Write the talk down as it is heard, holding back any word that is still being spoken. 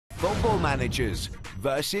Football managers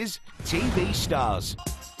versus TV stars.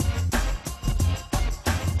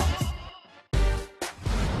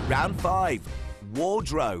 Round 5,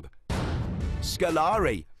 wardrobe.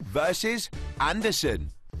 Scolari versus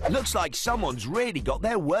Anderson. Looks like someone's really got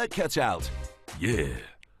their work cut out. Yeah,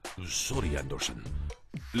 sorry, Anderson.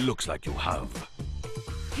 Looks like you have.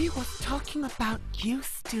 He was talking about you,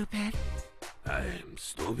 stupid. I'm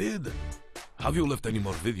stupid? Have you left any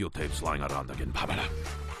more videotapes lying around again, Pamela?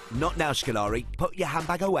 Not now, Scolari. Put your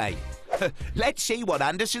handbag away. Let's see what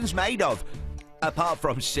Anderson's made of. Apart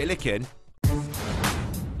from silicon.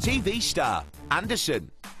 TV star,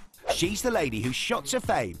 Anderson. She's the lady whose shots of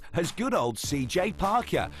fame has good old C.J.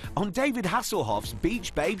 Parker on David Hasselhoff's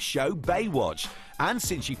Beach Babe show Baywatch. And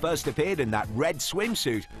since she first appeared in that red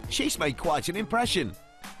swimsuit, she's made quite an impression.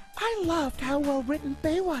 I loved how well written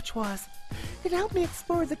Baywatch was. It helped me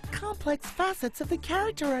explore the complex facets of the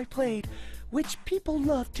character I played, which people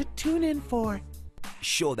love to tune in for.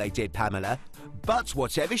 Sure they did, Pamela. But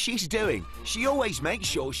whatever she's doing, she always makes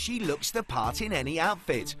sure she looks the part in any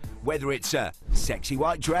outfit. Whether it's a sexy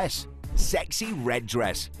white dress, sexy red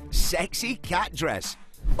dress, sexy cat dress,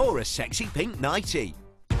 or a sexy pink nightie.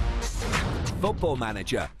 Football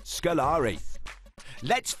manager, Scolari.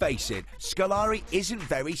 Let's face it, Scolari isn't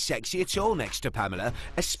very sexy at all next to Pamela,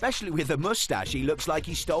 especially with a moustache he looks like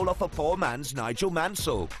he stole off a poor man's Nigel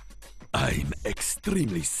Mansell. I'm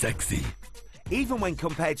extremely sexy. Even when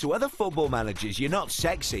compared to other football managers, you're not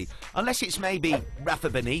sexy, unless it's maybe Rafa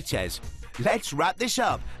Benitez. Let's wrap this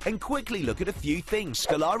up and quickly look at a few things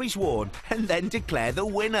Scolari's worn and then declare the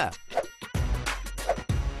winner.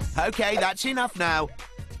 Okay, that's enough now.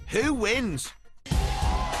 Who wins?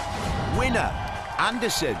 Winner,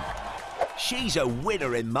 Anderson. She's a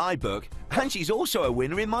winner in my book, and she's also a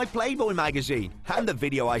winner in my Playboy magazine and the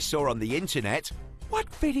video I saw on the internet. What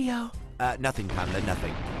video? Nothing, Pamela,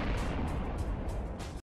 nothing.